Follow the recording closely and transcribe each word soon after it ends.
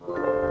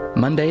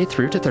Monday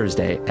through to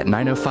Thursday at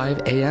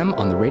 9:05 a.m.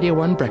 on the Radio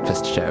 1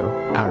 Breakfast Show,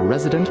 our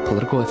resident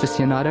political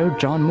aficionado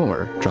John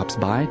Moore drops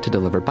by to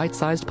deliver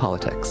bite-sized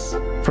politics.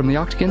 From the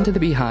Octagon to the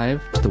Beehive,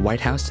 to the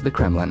White House to the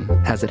Kremlin,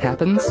 as it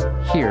happens,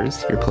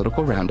 here's your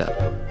political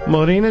roundup.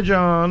 Morena,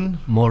 John.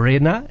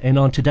 Morena, and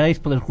on today's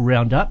political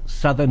roundup,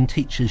 Southern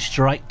Teachers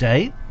Strike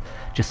Day,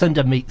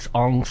 Jacinda meets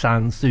Aung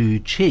San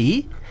Suu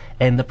Kyi,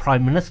 and the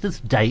Prime Minister's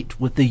date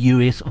with the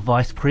US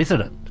Vice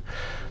President.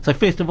 So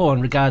first of all,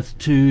 in regards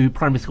to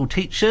primary school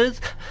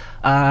teachers,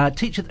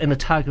 teachers in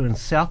Otago and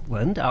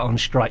Southland are on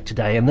strike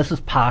today, and this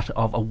is part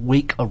of a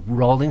week of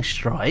rolling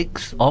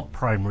strikes of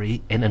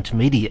primary and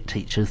intermediate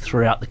teachers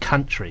throughout the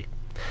country.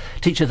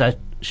 Teachers are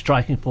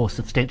striking for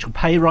substantial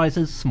pay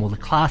rises, smaller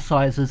class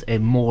sizes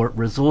and more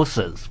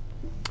resources.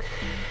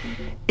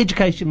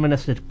 Education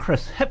Minister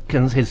Chris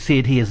Hipkins has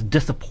said he is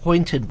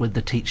disappointed with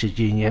the teachers'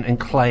 union and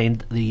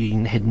claimed the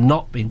union had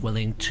not been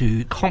willing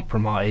to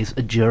compromise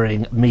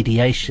during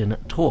mediation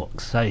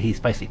talks. So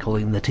he's basically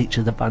calling the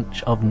teachers a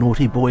bunch of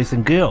naughty boys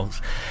and girls.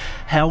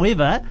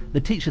 However,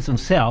 the teachers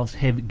themselves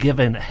have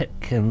given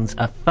Hipkins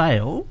a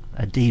fail,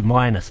 a D-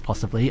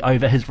 possibly,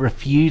 over his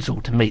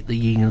refusal to meet the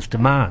union's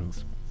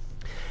demands.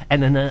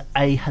 And in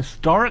a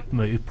historic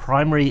move,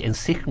 primary and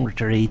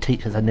secondary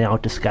teachers are now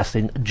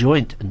discussing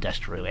joint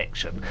industrial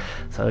action.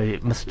 So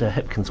Mr.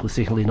 Hipkins will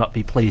certainly not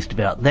be pleased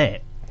about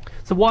that.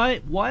 So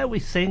why are we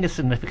seeing a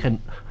significant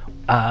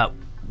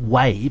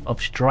wave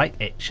of strike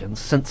action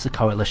since the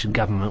coalition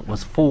government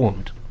was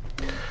formed?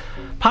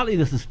 Partly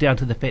this is down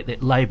to the fact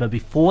that Labour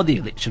before the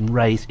election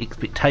raised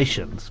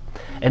expectations,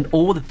 and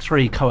all the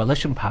three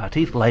coalition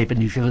parties, Labour,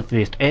 New Zealand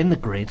First and the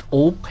Greens,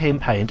 all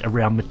campaigned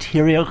around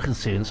material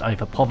concerns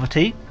over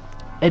poverty,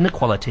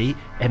 inequality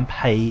and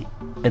pay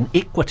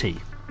inequity.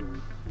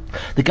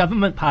 The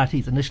government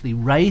parties initially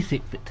raised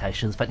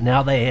expectations, but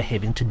now they are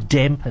having to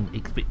dampen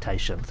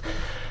expectations.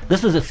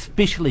 This is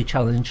especially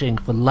challenging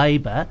for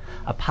Labour,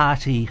 a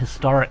party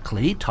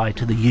historically tied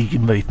to the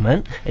union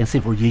movement, and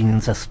several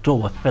unions are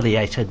still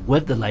affiliated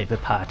with the Labour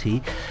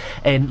Party,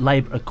 and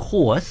Labour, of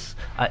course,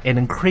 and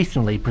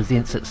increasingly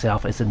presents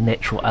itself as a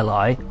natural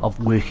ally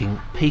of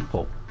working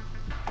people.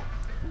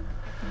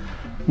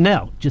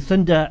 Now,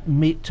 Jacinda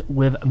met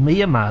with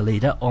Myanmar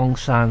leader Aung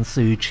San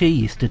Suu Kyi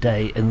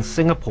yesterday in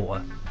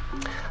Singapore.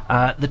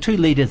 The two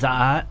leaders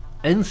are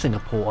in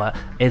Singapore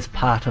as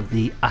part of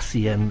the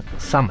ASEAN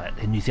summit,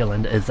 and New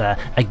Zealand is a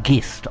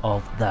guest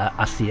of the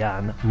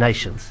ASEAN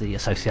nations, the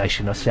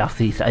Association of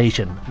Southeast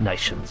Asian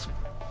Nations.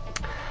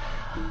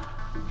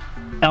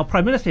 Our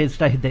Prime Minister has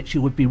stated that she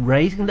would be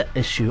raising the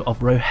issue of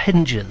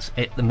Rohingyas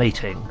at the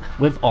meeting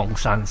with Aung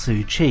San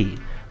Suu Kyi.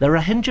 The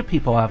Rohingya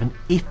people are an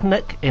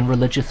ethnic and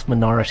religious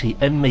minority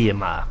in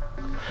Myanmar.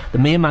 The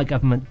Myanmar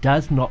government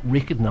does not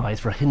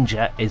recognise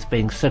Rohingya as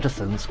being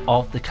citizens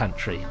of the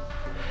country.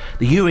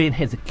 The UN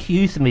has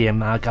accused the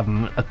Myanmar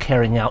government of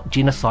carrying out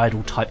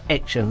genocidal type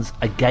actions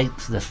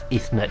against this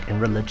ethnic and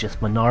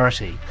religious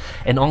minority,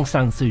 and Aung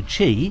San Suu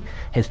Kyi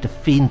has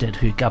defended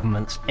her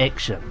government's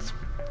actions.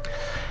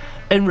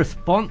 In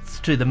response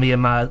to the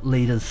Myanmar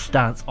leader's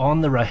stance on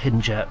the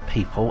Rohingya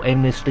people,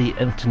 Amnesty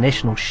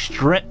International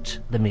stripped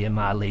the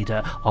Myanmar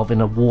leader of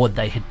an award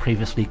they had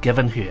previously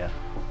given her.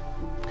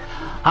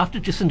 After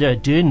Jacinda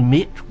Ardern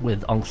met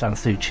with Aung San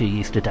Suu Kyi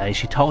yesterday,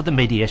 she told the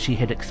media she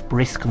had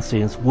expressed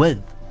concerns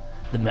with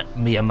the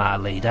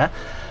Myanmar leader,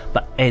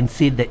 and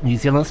said that New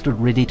Zealand stood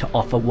ready to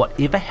offer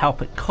whatever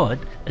help it could,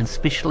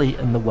 especially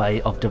in the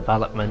way of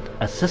development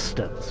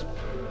assistance.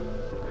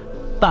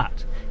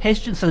 But has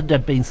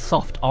Jacinda been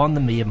soft on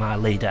the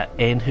Myanmar leader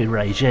and her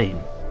regime?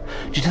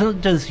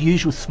 Jacinda's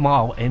usual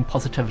smile and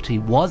positivity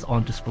was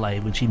on display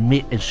when she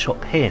met and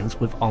shook hands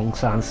with Aung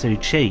San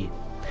Suu Kyi.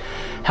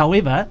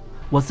 However,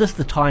 was this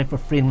the time for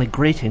friendly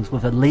greetings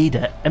with a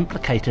leader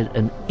implicated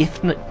in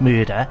ethnic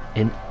murder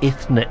and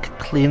ethnic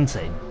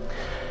cleansing?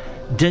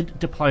 Did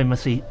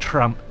diplomacy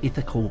trump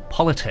ethical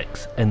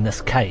politics in this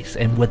case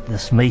and with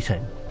this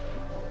meeting?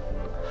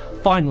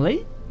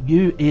 Finally,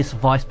 US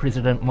Vice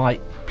President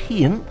Mike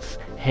Pence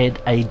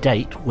had a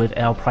date with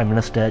our Prime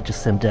Minister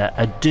Jacinda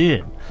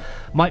Ardern.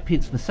 Mike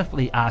Pence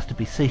specifically asked to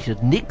be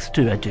seated next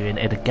to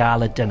Ardern at a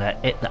gala dinner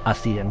at the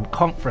ASEAN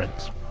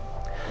conference.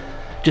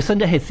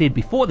 Jacinda had said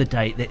before the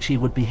date that she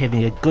would be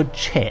having a good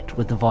chat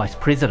with the Vice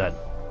President.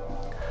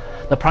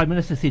 The Prime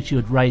Minister said she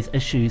would raise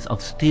issues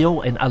of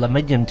steel and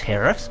aluminium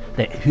tariffs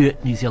that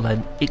hurt New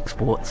Zealand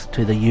exports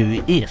to the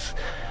US,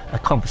 a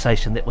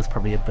conversation that was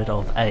probably a bit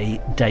of a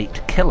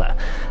date killer.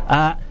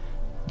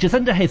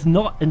 Jacinda has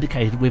not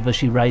indicated whether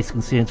she raised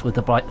concerns with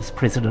the Vice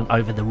President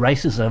over the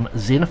racism,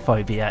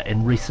 xenophobia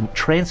and recent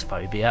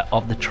transphobia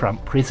of the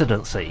Trump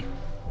presidency.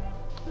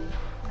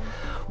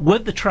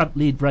 With the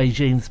Trump-led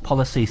regime's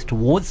policies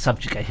towards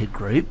subjugated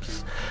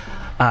groups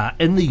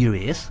in the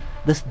US,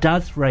 this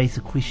does raise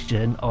the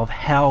question of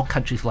how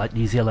countries like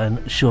New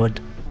Zealand should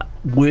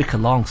work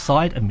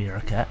alongside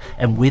America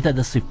and whether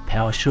the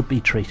superpower should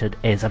be treated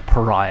as a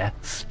pariah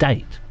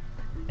state.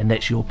 And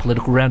that's your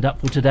political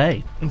roundup for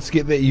today. Let's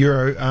get that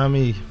Euro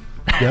Army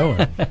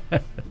going.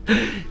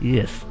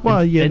 Yes.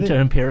 Well, yeah,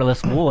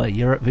 Inter-imperialist war,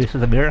 Europe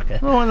versus America.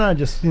 Oh no,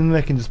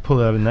 they can just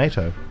pull out of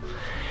NATO,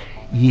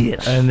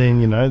 Yes. and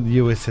then the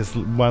US has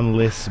one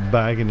less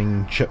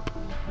bargaining chip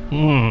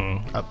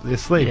up their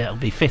sleeve. Yeah, it would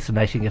be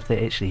fascinating if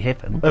that actually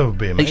happened. That would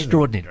be amazing.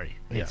 Extraordinary.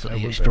 Yeah,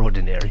 Absolutely it would be.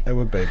 extraordinary. It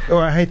would be. All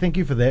right, hey, thank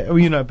you for that.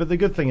 Well, but the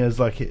good thing is,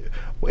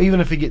 even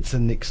if he gets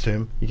in next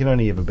term, you can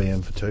only ever be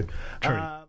in for 2. True.